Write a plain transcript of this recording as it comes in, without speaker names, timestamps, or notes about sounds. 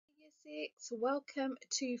6. Welcome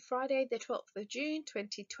to Friday, the 12th of June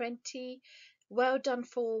 2020. Well done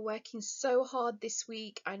for working so hard this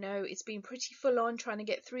week. I know it's been pretty full on trying to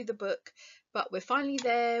get through the book, but we're finally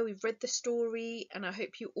there. We've read the story, and I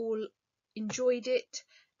hope you all enjoyed it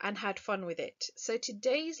and had fun with it. So,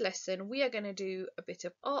 today's lesson, we are going to do a bit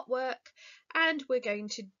of artwork, and we're going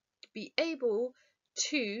to be able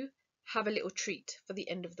to have a little treat for the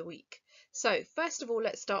end of the week. So first of all,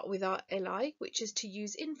 let's start with our LI, which is to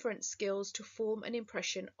use inference skills to form an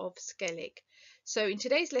impression of Skellig. So in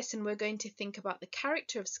today's lesson, we're going to think about the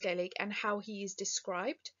character of Skellig and how he is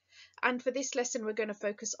described. And for this lesson, we're going to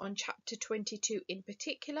focus on chapter 22 in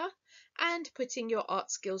particular and putting your art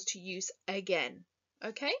skills to use again.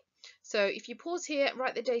 Okay, so if you pause here,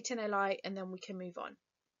 write the date and LI, and then we can move on.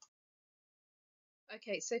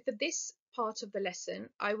 Okay, so for this part of the lesson,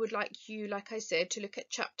 I would like you, like I said, to look at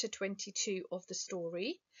chapter 22 of the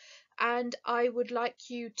story, and I would like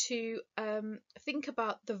you to think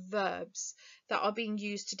about the verbs that are being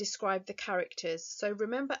used to describe the characters. So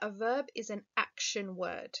remember, a verb is an action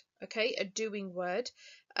word, okay, a doing word.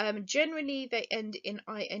 Generally, they end in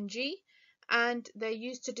ing, and they're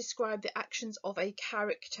used to describe the actions of a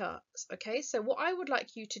character. Okay, so what I would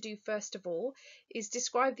like you to do first of all is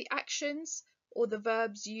describe the actions or the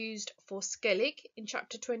verbs used for Skellig in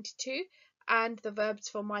chapter 22 and the verbs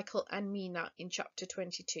for Michael and Mina in chapter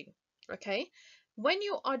 22. Okay, when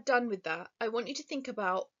you are done with that, I want you to think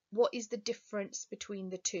about what is the difference between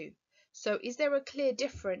the two. So is there a clear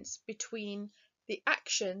difference between the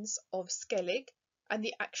actions of Skellig and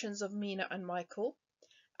the actions of Mina and Michael?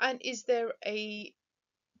 And is there a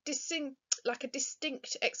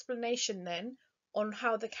distinct explanation then on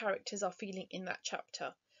how the characters are feeling in that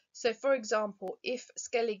chapter? So for example, if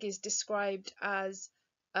Skellig is described as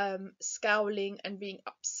scowling and being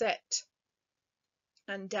upset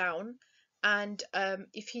and down, and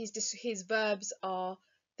if his verbs are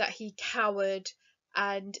that he cowered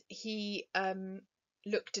and he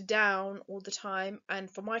looked down all the time,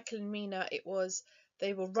 and for Michael and Mina it was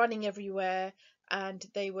they were running everywhere and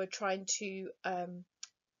they were trying to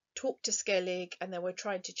talk to Skellig and they were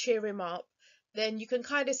trying to cheer him up, then you can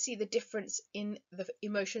kind of see the difference in the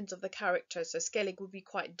emotions of the character. So Skellig will be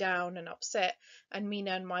quite down and upset, and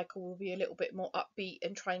Mina and Michael will be a little bit more upbeat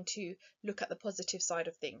and trying to look at the positive side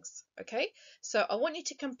of things. Okay, so I want you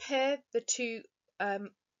to compare the two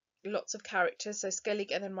lots of characters, so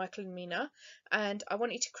Skellig and then Michael and Mina, and I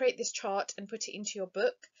want you to create this chart and put it into your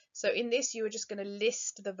book. So in this, you are just going to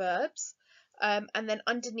list the verbs. And then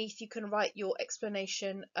underneath you can write your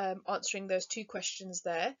explanation answering those two questions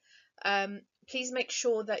there. Please make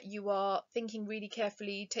sure that you are thinking really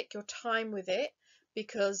carefully, take your time with it,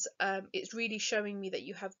 because it's really showing me that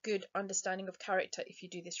you have good understanding of character if you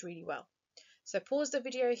do this really well. So pause the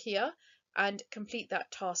video here and complete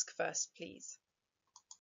that task first, please.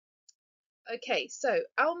 Okay, so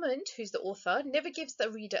Almond, who's the author, never gives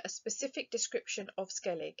the reader a specific description of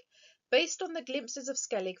Skellig. Based on the glimpses of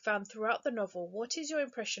Skellig found throughout the novel, what is your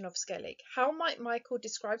impression of Skellig? How might Michael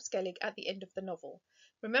describe Skellig at the end of the novel?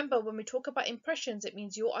 Remember, when we talk about impressions, it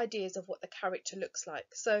means your ideas of what the character looks like.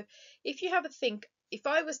 So if you have a think, if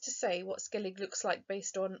I was to say what Skellig looks like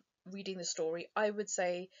based on reading the story, I would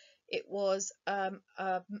say it was a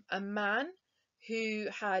man who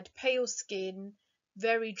had pale skin,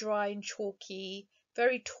 very dry and chalky,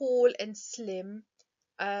 very tall and slim.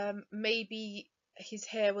 Maybe his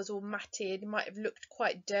hair was all matted, might have looked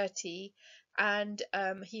quite dirty, and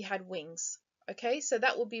he had wings. Okay, so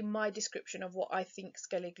that would be my description of what I think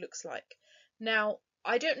Skellig looks like. Now,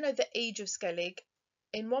 I don't know the age of Skellig.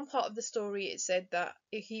 In one part of the story, it said that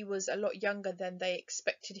he was a lot younger than they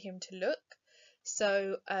expected him to look.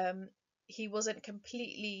 So he wasn't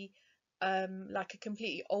completely like a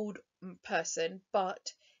completely old person,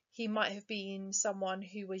 but he might have been someone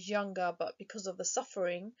who was younger, but because of the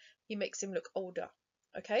suffering, he makes him look older.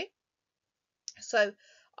 Okay, so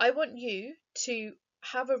I want you to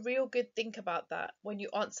have a real good think about that when you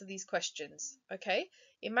answer these questions. Okay,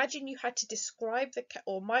 imagine you had to describe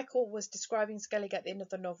or Michael was describing Skellig at the end of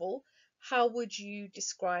the novel. How would you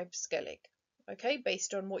describe Skellig? Okay,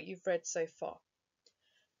 based on what you've read so far.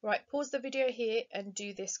 Right, pause the video here and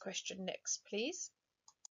do this question next, please.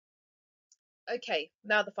 Okay,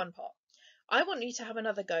 now the fun part. I want you to have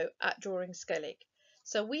another go at drawing Skellig.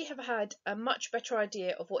 So we have had a much better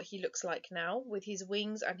idea of what he looks like now with his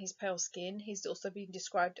wings and his pale skin. He's also been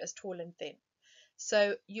described as tall and thin.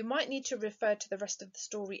 So you might need to refer to the rest of the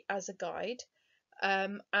story as a guide.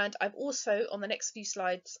 And I've also, on the next few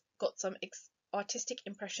slides, got some artistic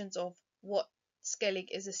impressions of what Skellig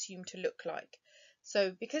is assumed to look like.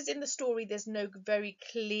 So because in the story there's no very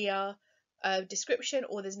clear description,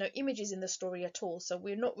 or there's no images in the story at all. So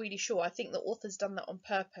we're not really sure. I think the author's done that on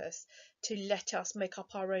purpose to let us make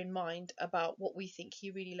up our own mind about what we think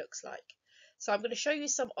he really looks like. So I'm going to show you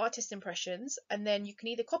some artist impressions, and then you can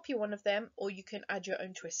either copy one of them or you can add your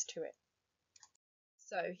own twist to it.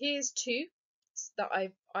 So here's two that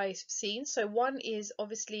I've seen. So one is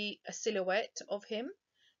obviously a silhouette of him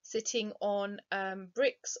sitting on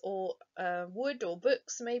bricks or wood or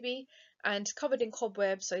books maybe, and covered in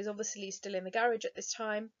cobwebs. So he's obviously still in the garage at this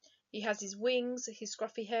time. He has his wings, his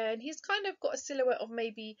scruffy hair, and he's kind of got a silhouette of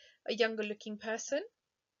maybe a younger looking person.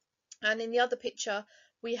 And in the other picture,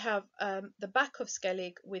 we have the back of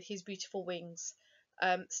Skellig with his beautiful wings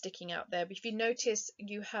sticking out there. But if you notice,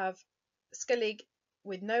 you have Skellig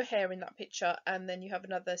with no hair in that picture, and then you have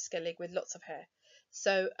another Skellig with lots of hair.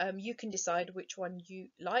 So you can decide which one you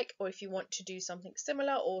like, or if you want to do something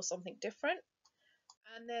similar or something different.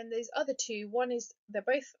 And then there's other two. One is, they're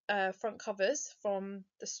both front covers from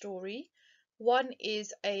the story. One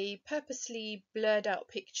is a purposely blurred out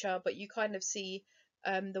picture, but you kind of see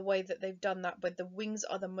the way that they've done that, but the wings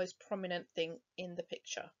are the most prominent thing in the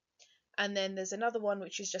picture. And then there's another one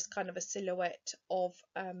which is just kind of a silhouette of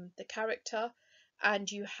the character,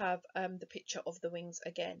 and you have the picture of the wings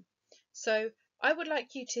again. So I would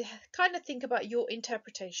like you to kind of think about your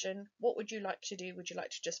interpretation. What would you like to do? Would you like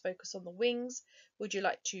to just focus on the wings? Would you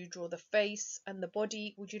like to draw the face and the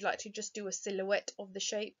body? Would you like to just do a silhouette of the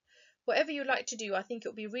shape? Whatever you like to do, I think it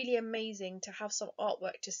would be really amazing to have some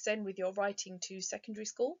artwork to send with your writing to secondary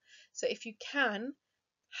school. So if you can,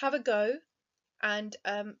 have a go and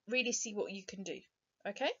really see what you can do.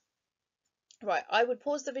 Okay? Right, I would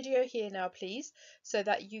pause the video here now, please, so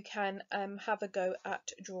that you can have a go at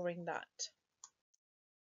drawing that.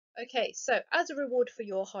 Okay, so as a reward for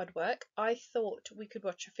your hard work, I thought we could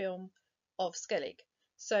watch a film of Skellig.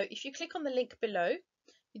 So if you click on the link below,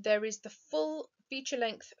 there is the full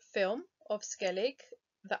feature-length film of Skellig,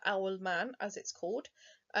 the Owl Man, as it's called.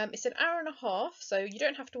 It's an hour and a half, so you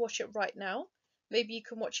don't have to watch it right now. Maybe you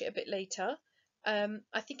can watch it a bit later.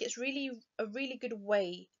 I think it's really a really good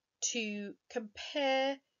way to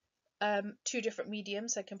compare two different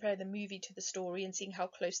mediums, so compare the movie to the story and seeing how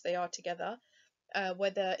close they are together.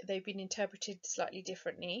 Whether they've been interpreted slightly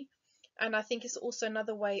differently. And I think it's also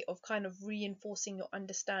another way of kind of reinforcing your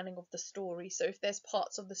understanding of the story. So if there's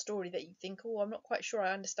parts of the story that you think, oh, I'm not quite sure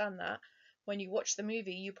I understand that, when you watch the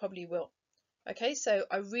movie, you probably will. Okay, so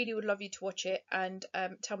I really would love you to watch it and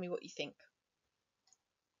tell me what you think.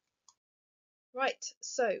 Right,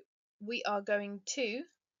 so we are going to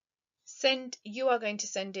you are going to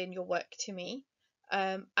send in your work to me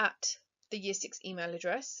at the Year 6 email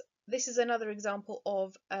address. This is another example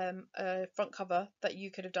of a front cover that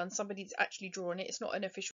you could have done. Somebody's actually drawn it. It's not an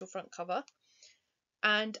official front cover.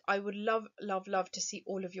 And I would love, love, love to see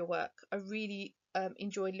all of your work. I really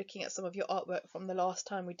enjoyed looking at some of your artwork from the last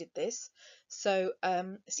time we did this. So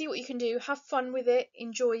see what you can do. Have fun with it.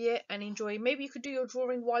 Enjoy it and enjoy. Maybe you could do your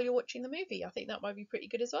drawing while you're watching the movie. I think that might be pretty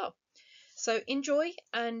good as well. So enjoy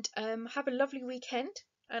and have a lovely weekend.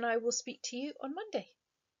 And I will speak to you on Monday.